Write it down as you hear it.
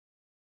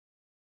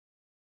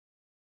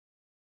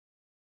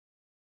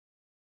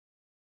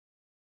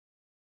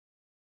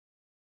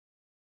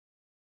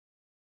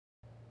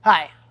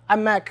Hi,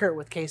 I'm Matt Kurt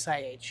with Case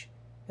IH.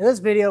 In this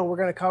video, we're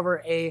going to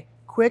cover a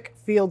quick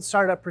field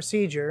startup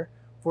procedure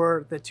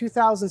for the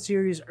 2000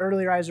 series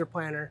early riser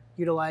planner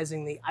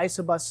utilizing the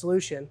Isobus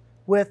solution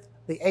with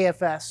the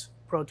AFS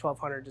Pro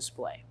 1200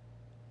 display.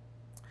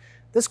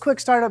 This quick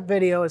startup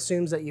video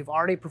assumes that you've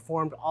already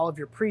performed all of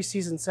your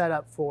pre-season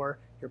setup for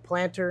your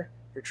planter,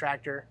 your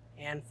tractor,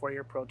 and for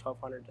your Pro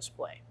 1200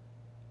 display.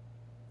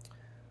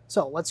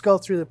 So let's go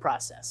through the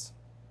process.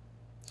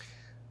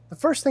 The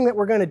first thing that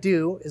we're going to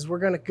do is we're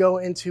going to go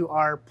into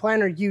our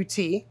planner UT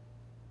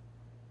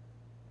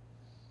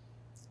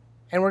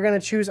and we're going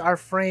to choose our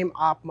frame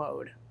op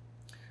mode.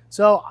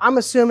 So I'm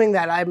assuming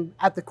that I'm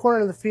at the corner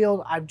of the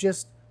field, I've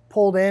just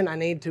pulled in, I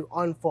need to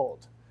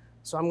unfold.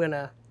 So I'm going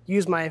to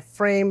use my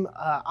frame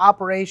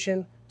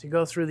operation to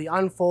go through the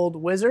unfold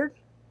wizard,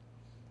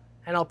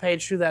 and I'll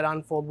page through that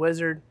unfold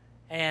wizard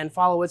and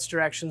follow its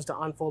directions to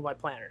unfold my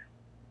planner.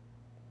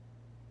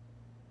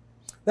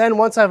 Then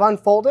once I've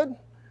unfolded,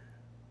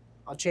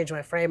 I'll change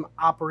my frame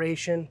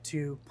operation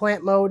to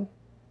plant mode.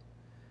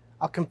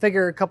 I'll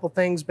configure a couple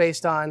things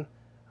based on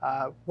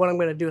what I'm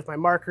going to do with my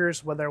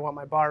markers, whether I want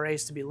my bar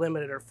race to be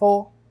limited or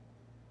full.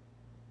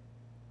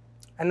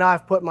 And now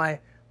I've put my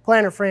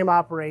planter frame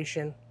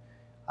operation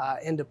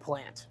into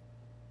plant.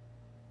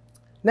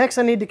 Next,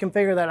 I need to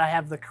configure that I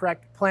have the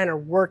correct planter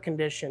work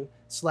condition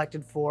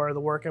selected for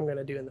the work I'm going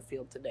to do in the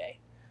field today.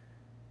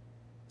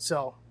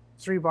 So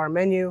 3-bar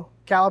menu,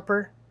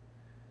 caliper,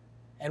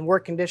 and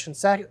work condition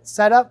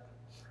setup.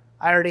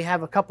 I already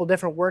have a couple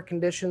different work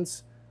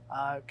conditions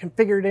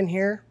configured in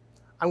here.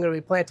 I'm going to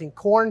be planting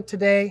corn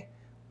today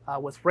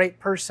with rate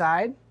per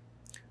side.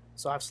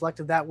 So I've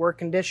selected that work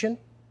condition.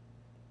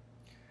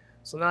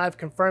 So now I've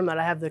confirmed that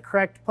I have the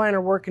correct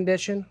planter work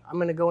condition. I'm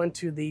going to go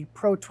into the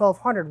Pro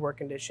 1200 work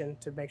condition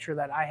to make sure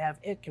that I have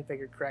it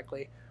configured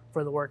correctly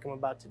for the work I'm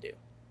about to do.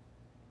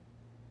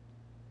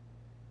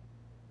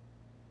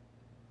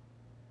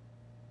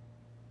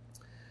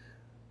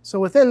 So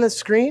within this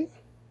screen,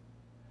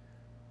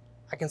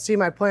 I can see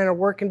my planter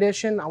work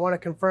condition. I want to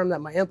confirm that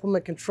my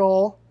implement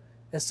control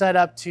is set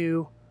up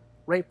to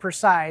rate per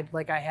side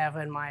like I have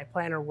in my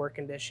planter work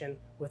condition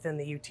within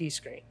the UT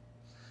screen.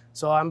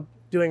 So I'm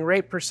doing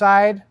rate per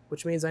side,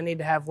 which means I need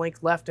to have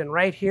link left and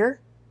right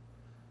here.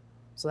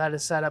 So that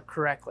is set up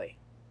correctly.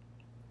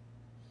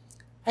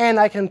 And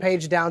I can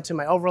page down to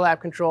my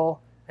overlap control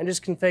and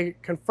just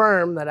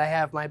confirm that I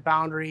have my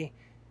boundary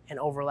and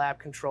overlap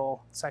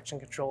control,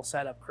 section control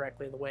set up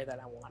correctly the way that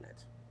I want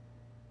it.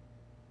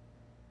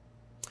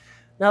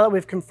 Now that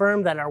we've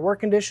confirmed that our work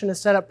condition is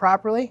set up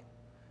properly,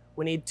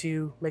 we need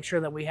to make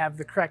sure that we have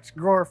the correct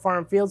grower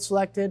farm field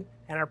selected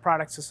and our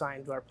products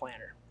assigned to our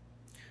planter.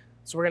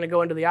 So we're going to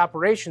go into the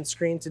operations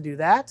screen to do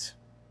that.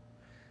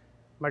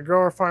 My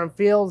grower farm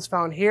field is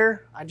found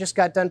here. I just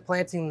got done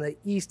planting the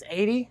east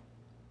 80.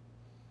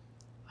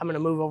 I'm going to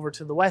move over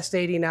to the west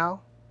 80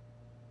 now.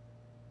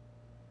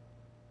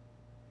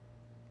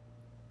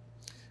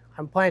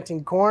 I'm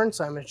planting corn,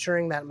 so I'm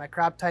ensuring that my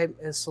crop type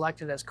is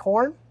selected as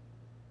corn.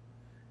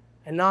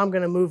 And now I'm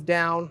going to move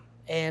down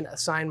and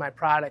assign my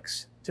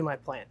products to my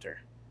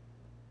planter.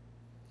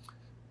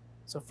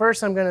 So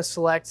first I'm going to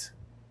select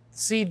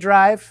seed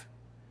drive.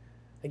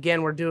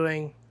 Again, we're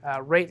doing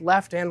rate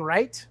left and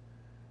right.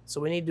 So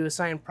we need to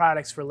assign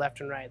products for left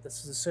and right.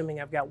 This is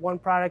assuming I've got one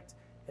product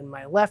in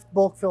my left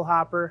bulk fill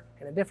hopper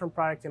and a different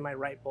product in my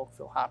right bulk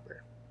fill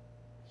hopper.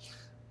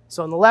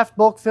 So in the left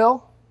bulk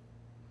fill,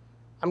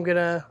 I'm going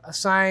to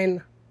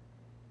assign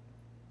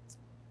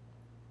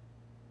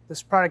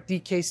this product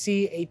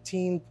DKC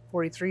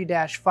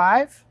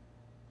 1843-5.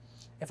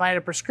 If I had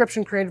a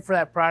prescription created for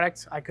that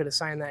product, I could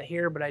assign that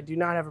here, but I do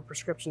not have a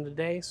prescription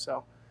today,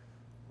 so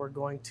we're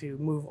going to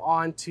move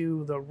on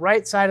to the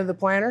right side of the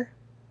planter.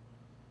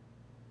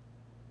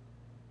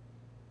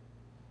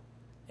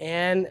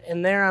 And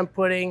in there I'm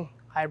putting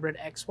hybrid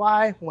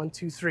XY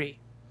 123. You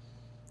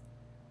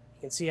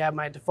can see I have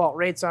my default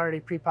rates already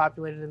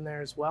pre-populated in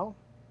there as well.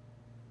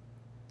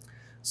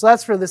 So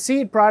that's for the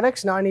seed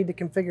products. Now I need to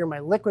configure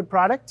my liquid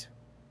product.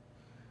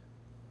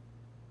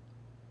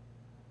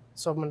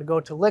 So I'm going to go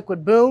to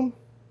liquid boom.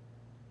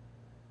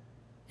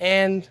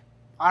 And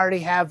I already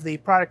have the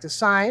product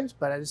assigned,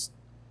 but I just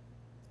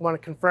want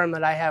to confirm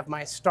that I have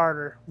my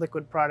starter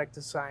liquid product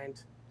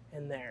assigned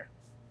in there.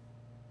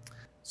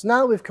 So now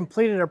that we've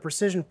completed our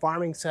precision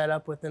farming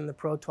setup within the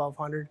Pro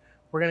 1200,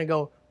 we're going to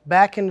go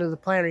back into the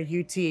planter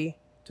UT to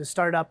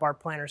start up our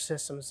planter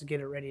systems to get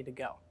it ready to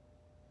go.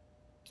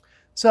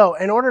 So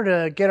in order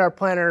to get our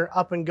planter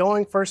up and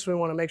going, first we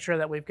want to make sure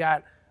that we've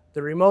got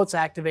the remotes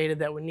activated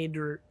that we need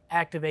to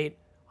activate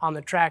on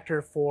the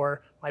tractor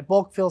for my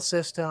bulk fill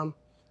system,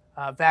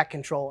 vac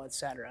control,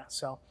 etc.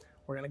 So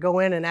we're going to go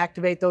in and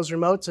activate those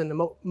remotes in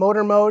the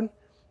motor mode,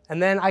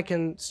 and then I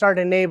can start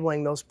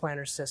enabling those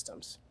planter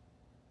systems.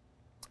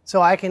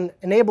 So I can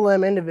enable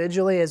them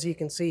individually, as you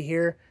can see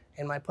here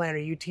in my planter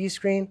UT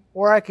screen,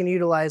 or I can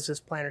utilize this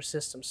planter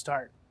system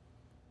start.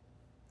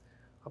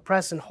 I'll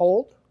press and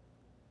hold.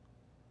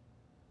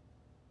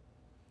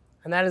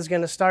 And that is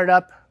going to start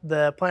up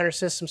the planter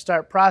system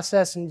start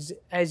process, and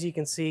as you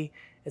can see,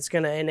 It's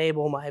going to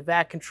enable my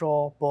vac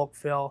control, bulk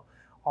fill,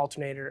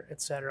 alternator,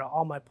 etc.,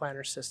 all my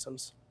planter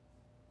systems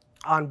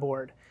on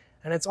board.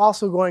 And it's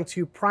also going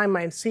to prime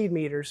my seed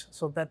meters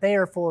so that they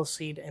are full of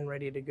seed and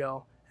ready to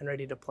go and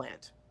ready to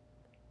plant.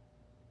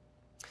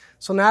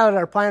 So now that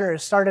our planter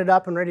is started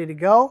up and ready to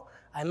go,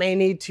 I may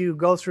need to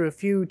go through a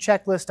few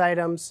checklist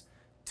items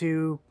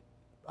to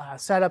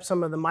set up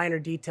some of the minor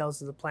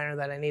details of the planter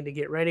that I need to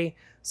get ready,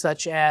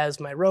 such as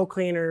my row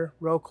cleaner,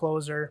 row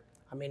closer.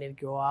 I may need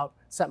to go out,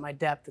 set my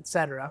depth,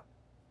 etc.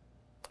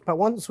 But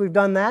once we've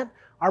done that,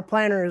 our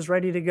planter is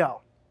ready to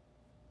go.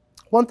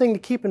 One thing to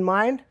keep in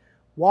mind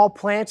while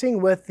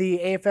planting with the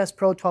AFS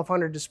Pro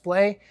 1200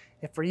 display,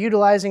 if we're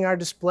utilizing our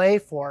display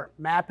for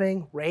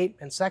mapping, rate,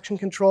 and section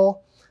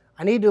control,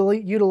 I need to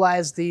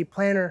utilize the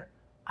planter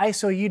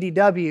ISO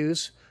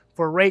UDWs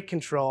for rate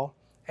control,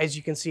 as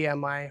you can see on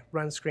my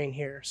run screen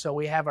here. So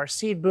we have our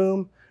seed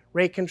boom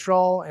rate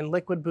control and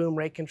liquid boom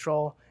rate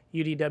control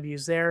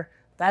UDWs there.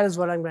 That is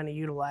what I'm going to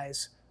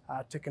utilize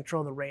to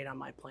control the rate on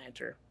my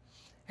planter.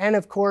 And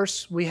of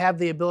course, we have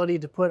the ability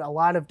to put a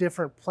lot of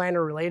different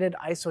planter related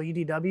ISO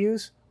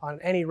UDWs on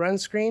any run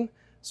screen,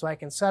 so I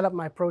can set up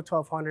my Pro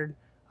 1200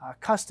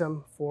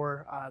 custom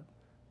for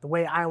the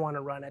way I want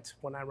to run it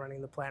when I'm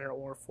running the planter,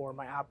 or for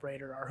my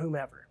operator or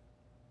whomever.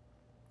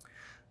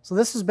 So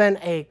this has been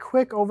a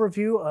quick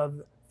overview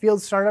of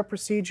field startup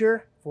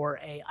procedure for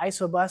a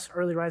ISOBUS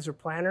early riser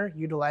planter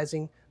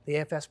utilizing the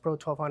AFS Pro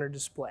 1200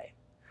 display.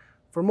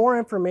 For more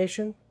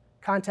information,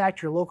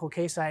 contact your local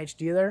Case IH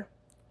dealer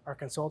or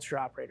consult your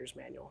operator's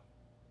manual.